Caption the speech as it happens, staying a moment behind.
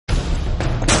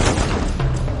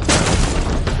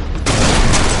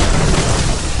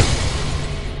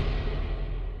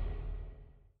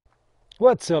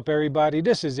What's up, everybody?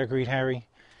 This is Aircrete Harry,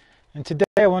 and today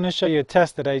I want to show you a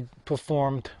test that I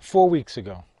performed 4 weeks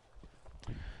ago.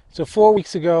 So 4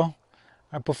 weeks ago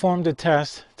I performed a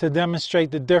test to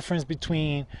demonstrate the difference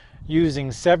between using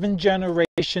 7th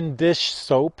generation dish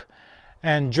soap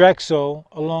and Drexel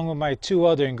along with my two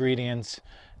other ingredients,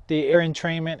 the air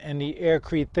entrainment and the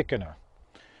Aircrete Thickener.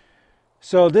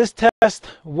 So this test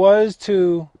was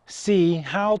to see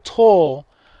how tall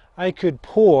I could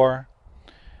pour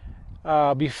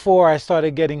before I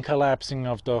started getting collapsing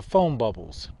of the foam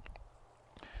bubbles.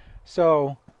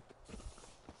 So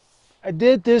I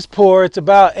did this pour. It's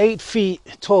about 8 feet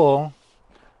tall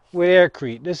with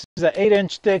Aircrete. This is an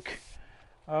 8-inch thick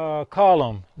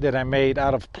column that I made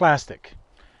out of plastic,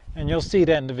 and you'll see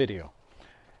that in the video.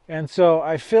 And so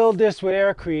I filled this with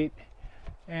Aircrete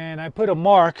and I put a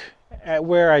mark at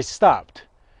where I stopped,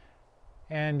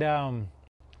 and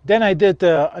then I did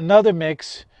another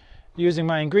mix using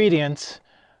my ingredients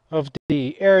of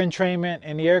the air entrainment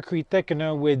and the Aircrete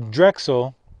Thickener with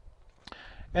Drexel,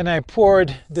 and I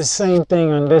poured the same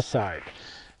thing on this side.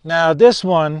 Now this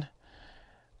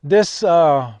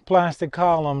plastic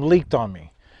column leaked on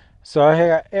me, so I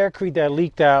had Aircrete that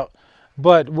leaked out,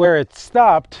 but where it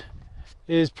stopped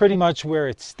is pretty much where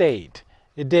it stayed.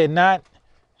 It did not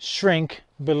shrink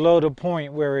below the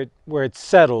point where it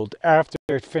settled after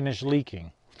it finished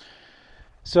leaking.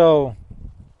 So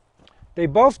they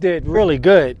both did really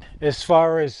good as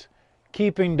far as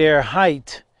keeping their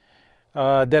height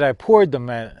that I poured them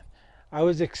at. I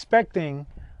was expecting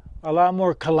a lot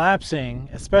more collapsing,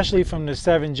 especially from the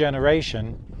 7th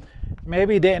generation.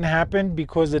 Maybe it didn't happen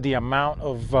because of the amount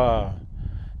of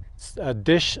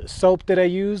dish soap that I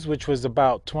used, which was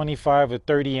about 25 or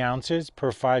 30 ounces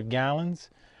per 5 gallons.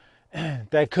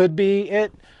 That could be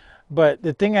it, but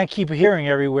the thing I keep hearing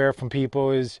everywhere from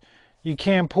people is you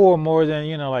can't pour more than,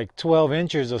 like 12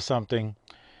 inches or something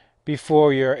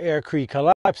before your Aircrete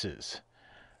collapses.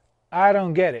 I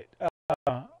don't get it.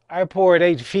 I poured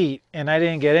 8 feet and I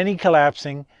didn't get any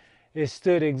collapsing. It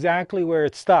stood exactly where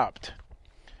it stopped.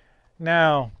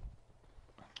 Now,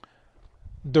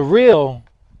 the real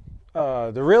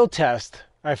test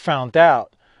I found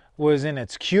out was in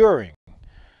its curing.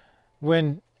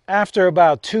 After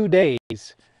about 2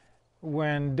 days,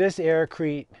 when this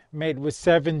Aircrete made with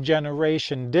 7th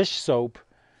generation dish soap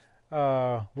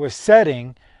was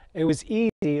setting, it was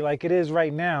easy, like it is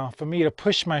right now, for me to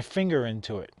push my finger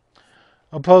into it.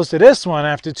 Opposed to this one,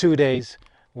 after 2 days,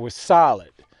 was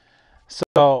solid.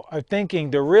 So I'm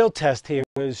thinking the real test here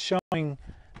is showing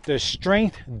the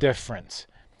strength difference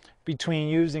between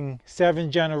using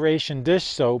 7th generation dish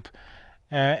soap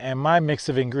and my mix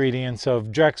of ingredients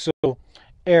of Drexel,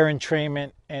 air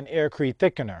entrainment, and Aircrete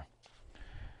Thickener.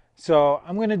 So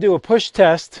I'm going to do a push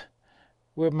test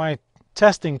with my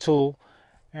testing tool,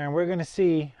 and we're going to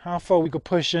see how far we could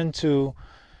push into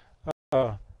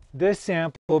this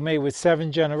sample made with 7th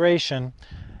generation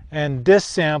and this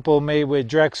sample made with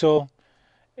Drexel,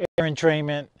 air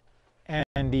entrainment,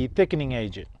 and the thickening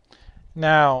agent.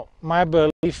 Now, my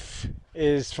belief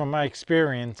is, from my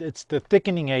experience, it's the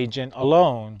thickening agent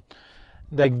alone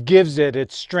that gives it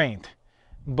its strength.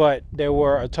 But there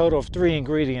were a total of 3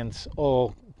 ingredients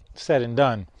all said and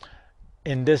done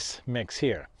in this mix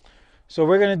here. So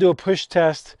we're going to do a push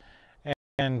test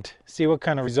and see what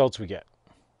kind of results we get.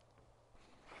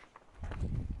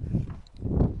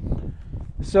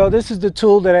 So this is the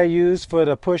tool that I use for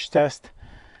the push test.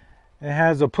 It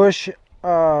has a push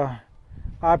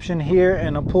option here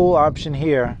and a pull option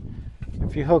here.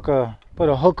 If you put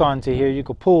a hook onto here, you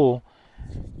could pull.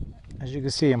 As you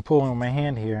can see, I'm pulling with my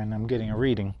hand here and I'm getting a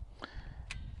reading.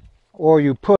 Or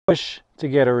you push to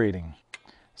get a reading.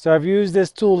 So I've used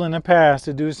this tool in the past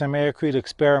to do some Aircrete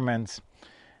experiments,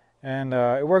 and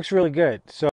it works really good.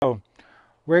 So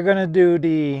we're going to do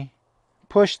the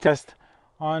push test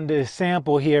on the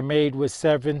sample here made with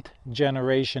 7th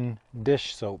generation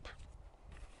dish soap.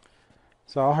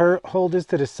 So I'll hold this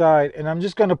to the side and I'm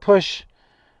just going to push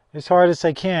as hard as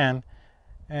I can,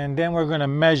 and then we're going to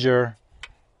measure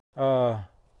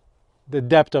the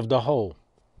depth of the hole.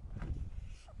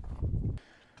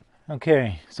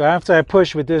 Okay, so after I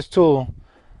push with this tool,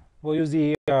 we'll use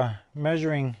the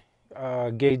measuring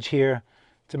gauge here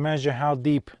to measure how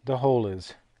deep the hole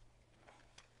is.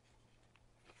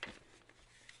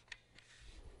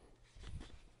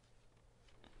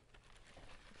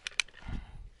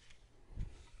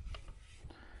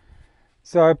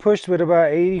 So I pushed with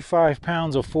about 85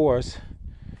 pounds of force,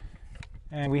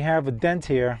 and we have a dent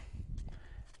here,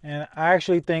 and I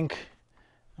actually think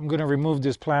I'm going to remove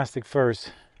this plastic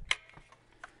first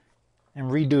and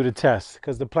redo the test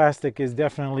because the plastic is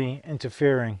definitely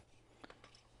interfering.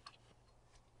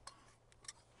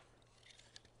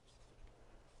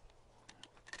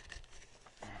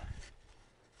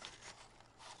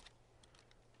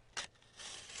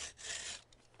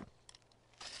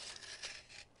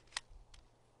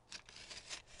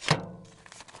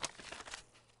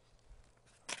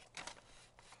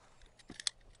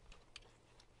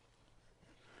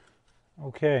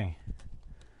 Okay,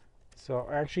 so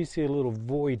I actually see a little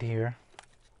void here.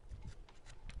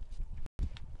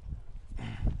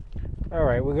 All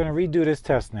right, we're gonna redo this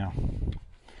test now.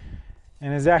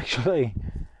 And there's actually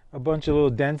a bunch of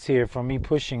little dents here from me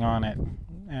pushing on it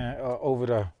over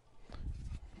the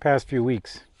past few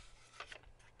weeks.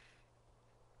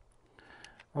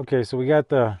 Okay, so we got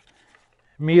the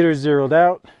meter zeroed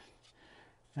out,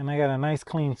 and I got a nice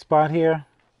clean spot here.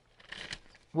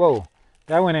 Whoa,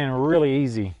 that went in really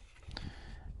easy.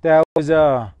 That was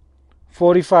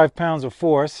 45 pounds of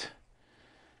force,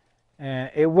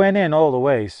 and it went in all the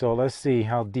way. So let's see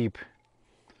how deep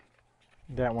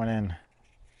that went in.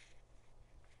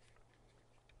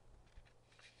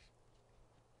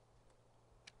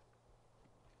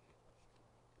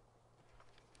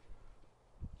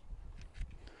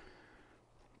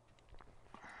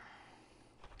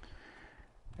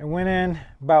 It went in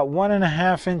about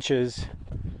 1.5 inches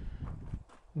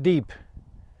deep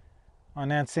on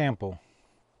that sample.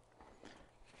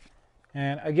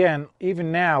 And again,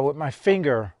 even now with my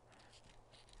finger,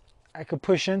 I could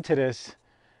push into this,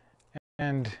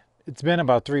 and it's been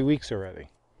about 3 weeks already.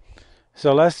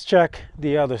 So let's check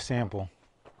the other sample.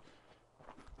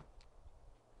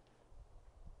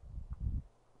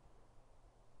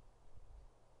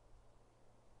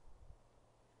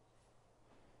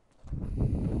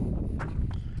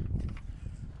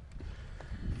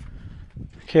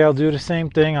 Okay, I'll do the same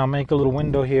thing. I'll make a little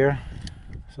window here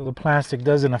so the plastic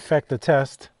doesn't affect the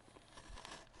test.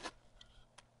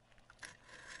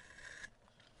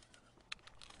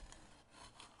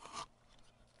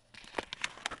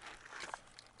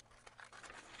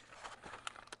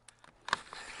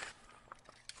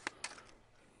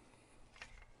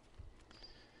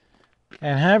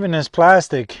 And having this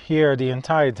plastic here the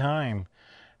entire time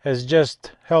has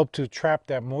just helped to trap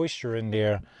that moisture in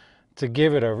there to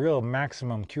give it a real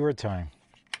maximum cure time.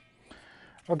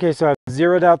 Okay, so I've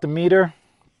zeroed out the meter.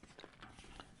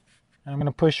 I'm going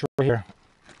to push right here.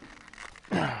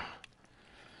 I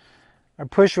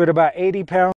push with about 80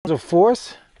 pounds of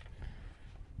force,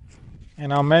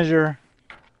 and I'll measure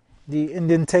the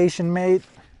indentation made.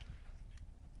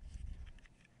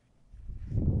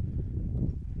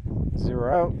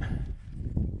 Zero out.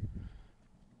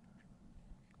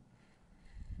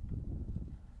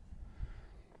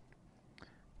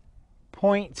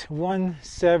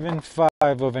 .175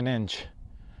 of an inch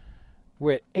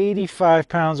with 85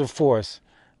 pounds of force.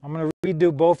 I'm going to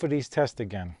redo both of these tests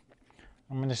again.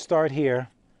 I'm going to start here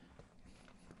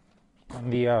on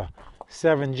the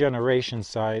 7th generation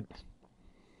side.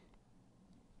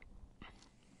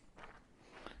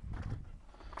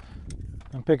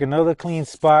 And pick another clean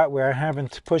spot where I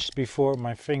haven't pushed before with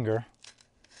my finger.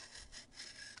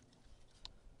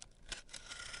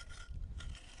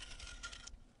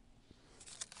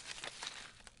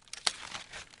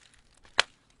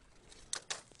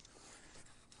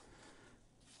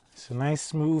 It's a nice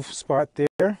smooth spot there.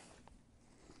 I'm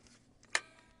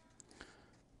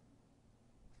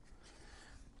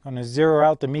going to zero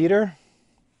out the meter,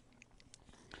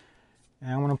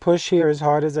 and I'm going to push here as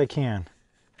hard as I can.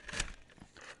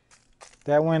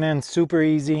 That went in super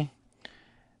easy.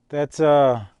 That's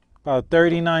about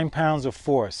 39 pounds of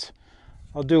force.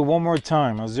 I'll do it one more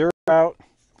time. I'll zero out,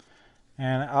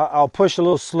 and I'll push a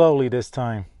little slowly this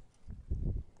time.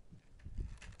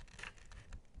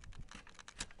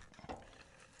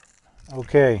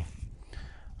 Okay,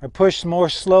 I pushed more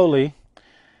slowly,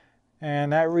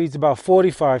 and that reads about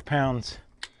 45 pounds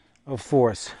of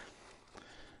force.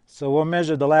 So we'll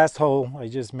measure the last hole I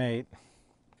just made.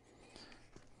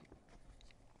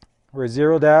 We're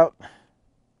zeroed out.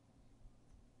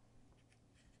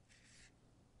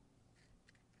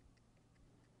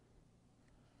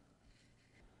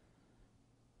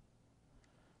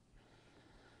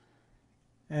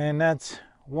 And that's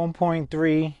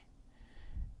 1.3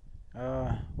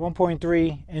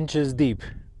 inches deep.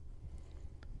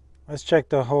 Let's check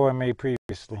the hole I made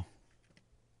previously.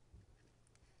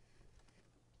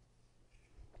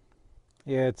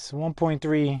 Yeah, it's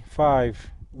 1.35,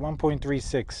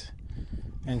 1.36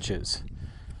 inches.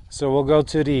 So we'll go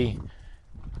to the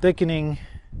thickening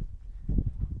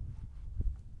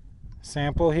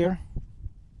sample here.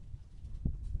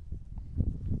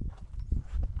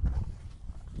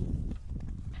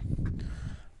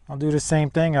 I'll do the same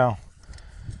thing. I'll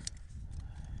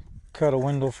cut a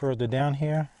window further down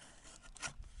here.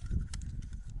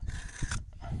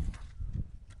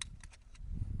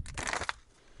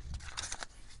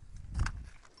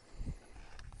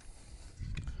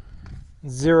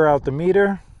 Zero out the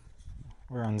meter.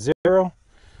 We're on 0. And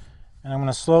I'm going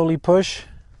to slowly push.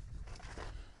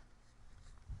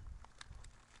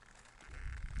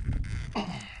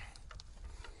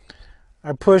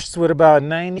 I pushed with about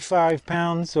 95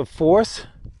 pounds of force,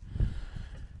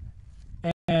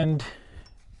 and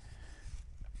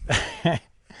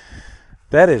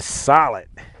that is solid.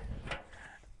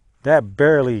 That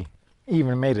barely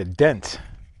even made a dent.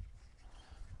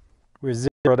 We're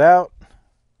zeroed out.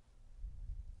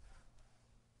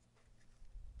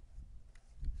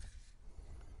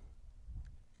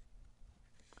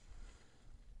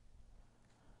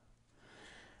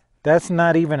 That's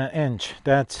not even an inch.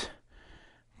 That's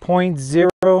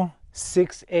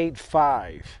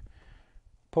 0.0685.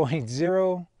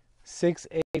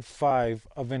 0.0685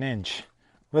 of an inch.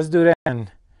 Let's do that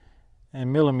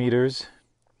in millimeters.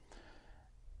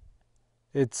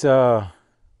 It's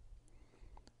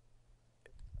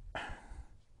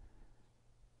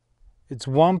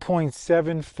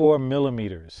 1.74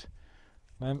 millimeters.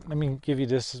 Let me give you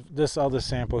this other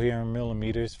sample here in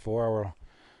millimeters for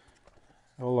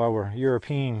all our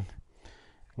European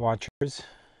watchers.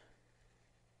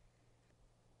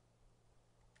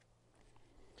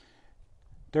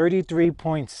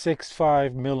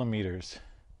 33.65 millimeters.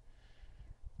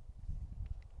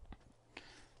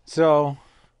 So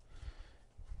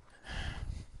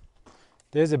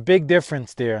there's a big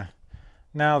difference there.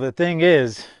 Now the thing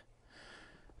is,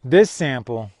 this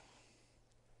sample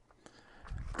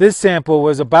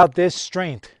was about this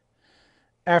strength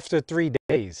after 3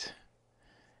 days.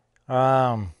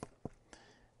 Yeah,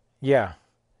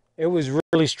 it was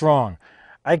really strong.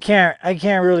 I can't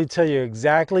really tell you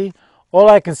exactly. All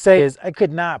I can say is I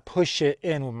could not push it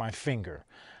in with my finger.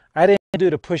 I didn't do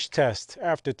the push test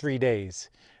after 3 days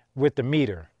with the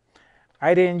meter.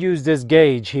 I didn't use this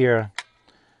gauge here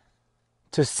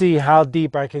to see how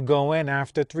deep I could go in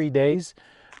after 3 days.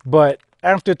 But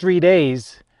after 3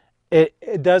 days,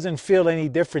 it doesn't feel any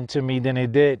different to me than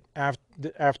it did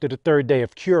after the 3rd day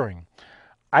of curing.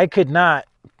 I could not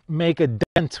make a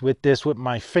dent with this with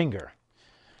my finger.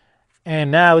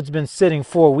 And now it's been sitting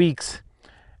 4 weeks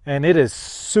and it is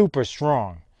super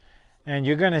strong. And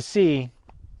you're going to see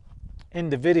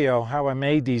in the video how I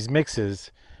made these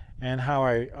mixes and how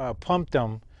I pumped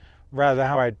them, rather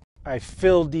how I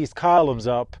filled these columns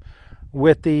up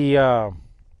with the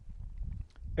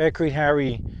Aircrete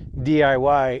Harry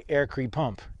DIY Aircrete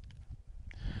pump.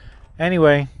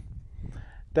 Anyway,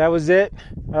 that was it.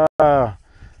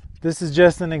 This is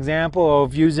just an example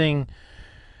of using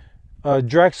a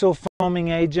Drexel foaming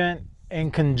agent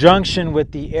in conjunction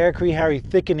with the Aircrete Harry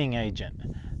thickening agent.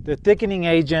 The thickening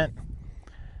agent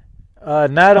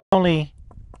not only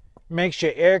makes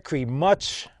your Aircrete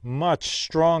much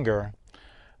stronger,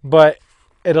 but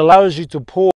it allows you to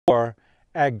pour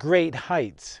at great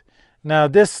heights. Now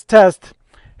this test,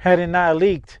 had it not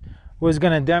leaked, was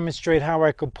going to demonstrate how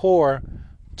I could pour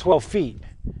 12 feet.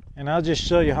 And I'll just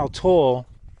show you how tall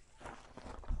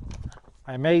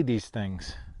I made these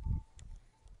things.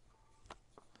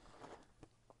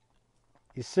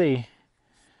 You see,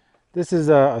 this is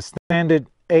a standard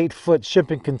 8-foot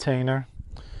shipping container.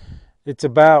 It's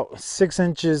about 6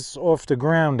 inches off the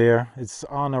ground there. It's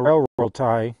on a railroad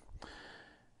tie.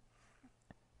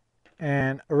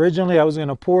 And originally I was going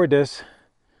to pour this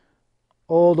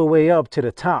all the way up to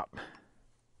the top.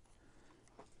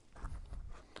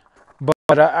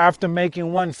 But after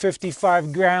making one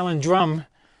 55-gallon drum,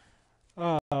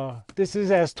 this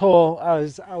is as tall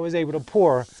as I was able to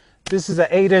pour. This is an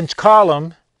 8-inch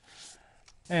column,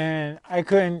 and I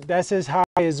couldn't, that's as high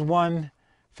as one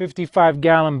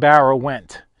 55-gallon barrel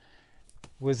went,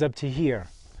 was up to here.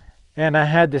 And I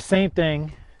had the same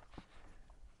thing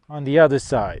on the other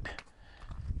side,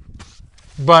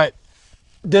 but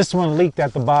this one leaked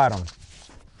at the bottom,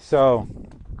 so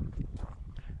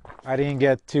I didn't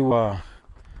get to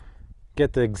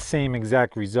get the same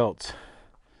exact results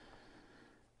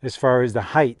as far as the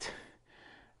height.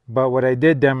 But what I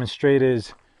did demonstrate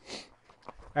is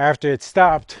after it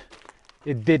stopped,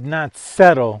 it did not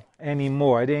settle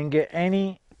anymore. I didn't get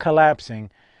any collapsing.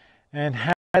 And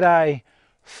had I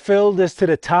filled this to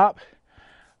the top,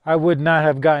 I would not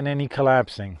have gotten any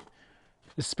collapsing,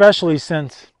 especially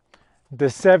since the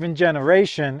 7th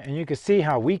generation, and you can see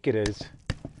how weak it is.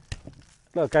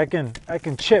 Look, I can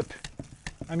chip.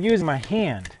 I'm using my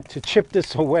hand to chip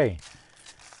this away.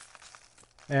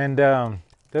 And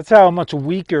that's how much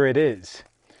weaker it is.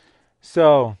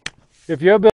 So if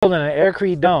you're building an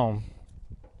Aircrete dome,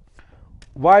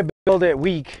 why build it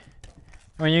weak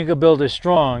when you can build it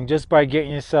strong just by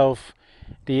getting yourself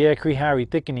the Aircrete Harry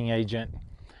thickening agent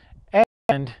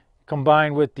and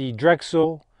combined with the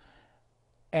Drexel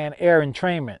and air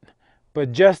entrainment?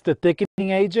 But just the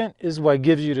thickening agent is what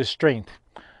gives you the strength.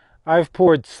 I've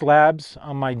poured slabs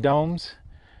on my domes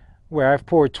where I've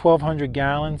poured 1,200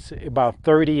 gallons, about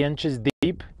 30 inches deep.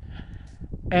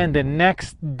 And the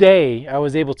next day, I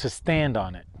was able to stand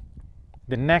on it.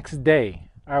 The next day,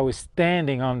 I was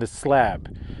standing on the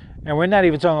slab. And we're not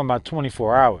even talking about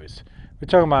 24 hours. We're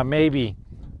talking about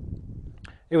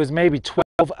it was maybe 12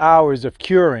 hours of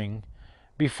curing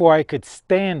before I could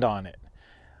stand on it.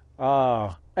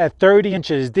 At 30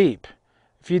 inches deep.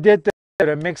 If you did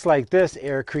a mix like this,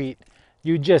 Aircrete,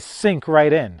 you just sink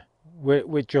right in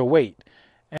with your weight.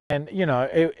 And you know,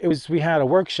 we had a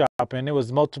workshop and there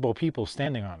was multiple people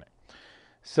standing on it.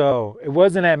 So it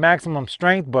wasn't at maximum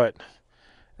strength, but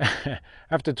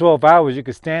after 12 hours you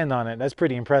could stand on it. That's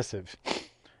pretty impressive.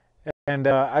 And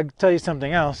I can tell you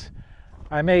something else.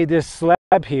 I made this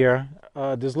slab here,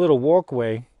 this little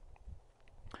walkway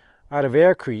out of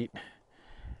Aircrete.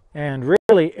 And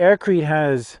really, Aircrete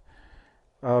has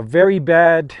a very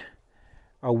bad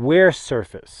wear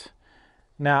surface.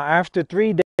 Now, after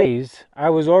 3 days, I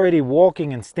was already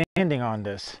walking and standing on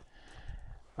this.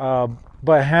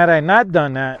 But had I not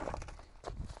done that,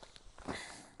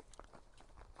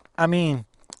 I mean,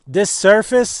 this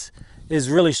surface is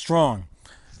really strong.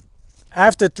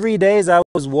 After 3 days, I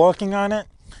was walking on it,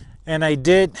 and I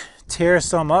did tear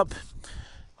some up.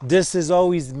 This is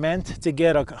always meant to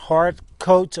get a hard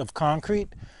coat of concrete.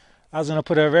 I was going to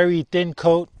put a very thin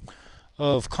coat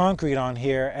of concrete on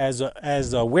here as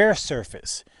a wear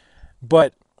surface.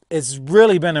 But it's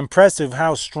really been impressive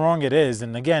how strong it is.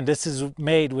 And again, this is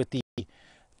made with the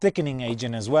thickening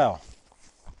agent as well.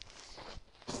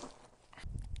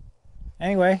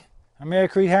 Anyway, I'm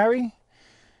Aircrete Harry.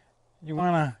 You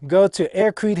want to go to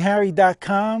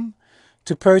aircreteharry.com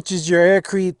to purchase your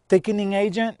Aircrete thickening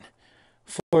agent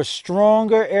for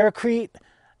stronger Aircrete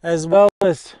as well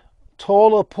as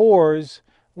taller pores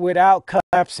without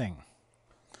collapsing.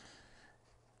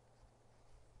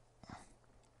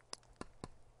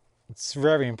 It's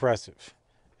very impressive.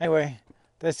 Anyway,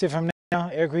 that's it from now.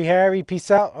 Aircrete Harry,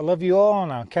 peace out. I love you all,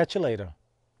 and I'll catch you later.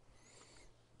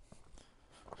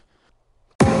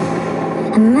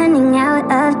 I'm running out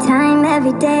of time,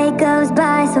 every day goes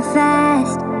by so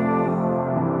fast.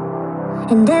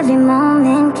 And every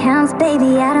moment counts,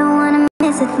 baby, I don't wanna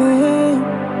miss a thing.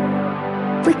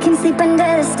 We can sleep under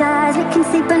the stars, we can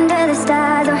sleep under the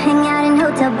stars, or hang out in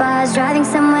hotel bars, driving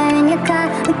somewhere in your car.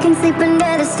 We can sleep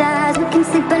under the stars, we can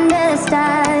sleep under the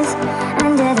stars,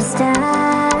 under the stars.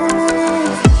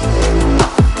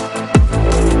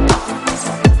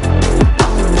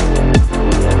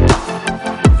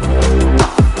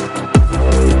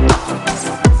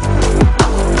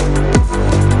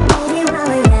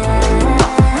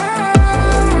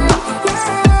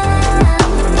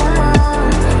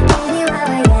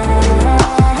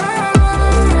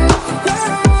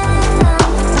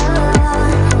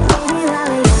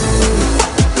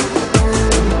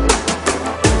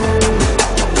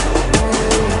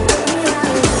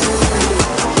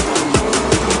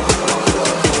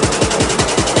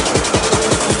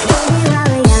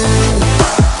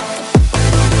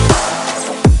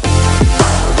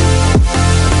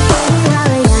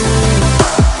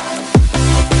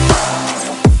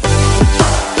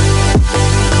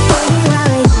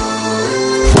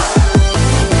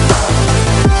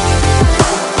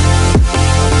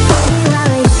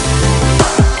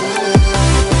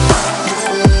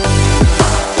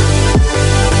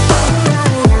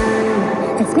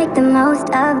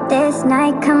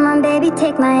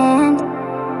 Take my hand,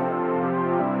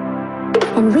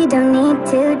 and we don't need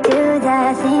to do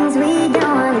the things we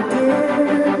don't want to do.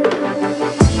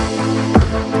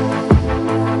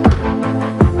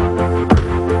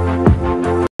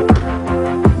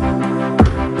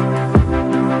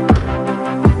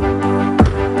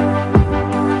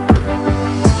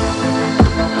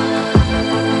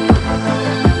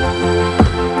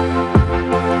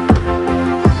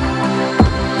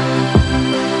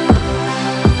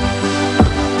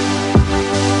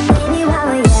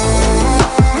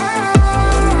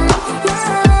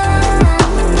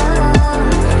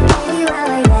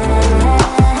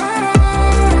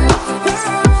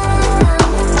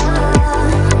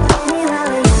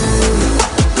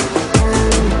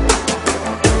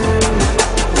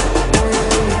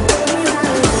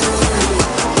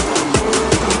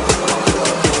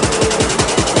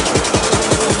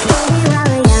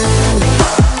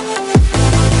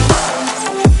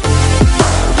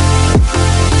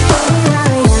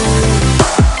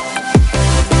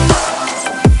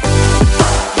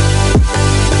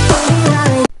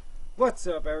 What's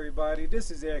up, everybody?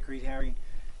 This is Aircrete Harry,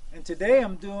 and today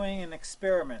I'm doing an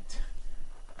experiment.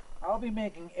 I'll be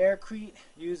making Aircrete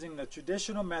using the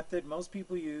traditional method most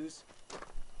people use,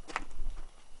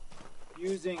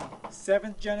 using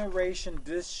 7th generation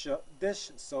dish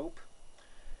soap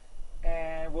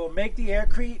And we'll make the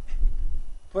Aircrete,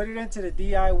 put it into the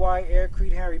DIY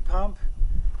Aircrete Harry pump,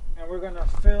 and we're going to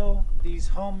fill these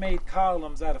homemade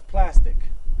columns out of plastic.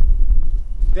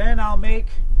 Then I'll make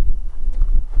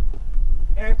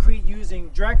Aircrete using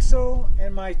Drexel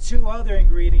and my two other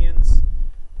ingredients,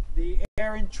 the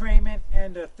air entrainment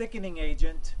and the thickening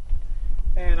agent,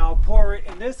 and I'll pour it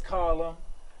in this column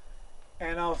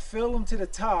and I'll fill them to the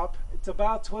top. It's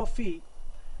about 12 feet,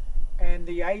 and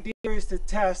the idea is to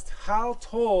test how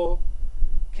tall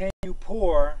can you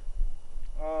pour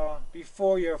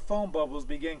before your foam bubbles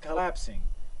begin collapsing.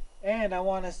 And I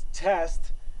want to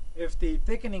test if the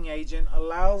thickening agent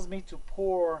allows me to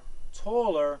pour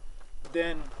taller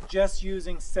than just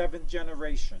using 7th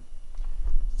generation.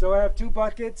 So I have two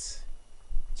buckets,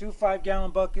 two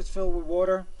 5-gallon buckets filled with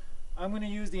water. I'm going to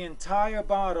use the entire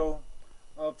bottle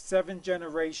of 7th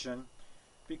generation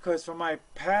because from my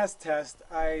past test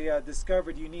I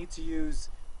discovered you need to use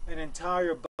an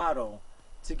entire bottle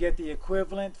to get the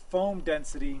equivalent foam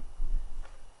density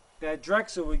that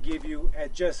Drexel would give you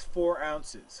at just 4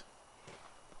 ounces.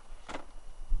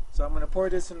 So I'm going to pour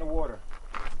this in the water.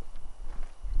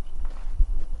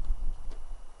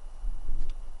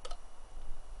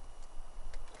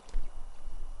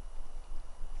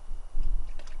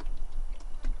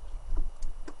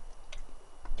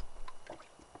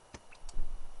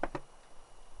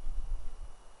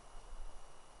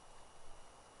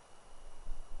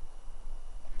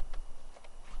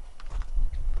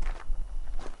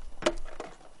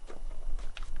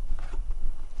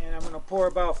 And I'm going to pour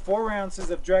about 4 ounces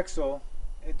of Drexel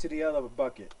into the other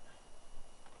bucket.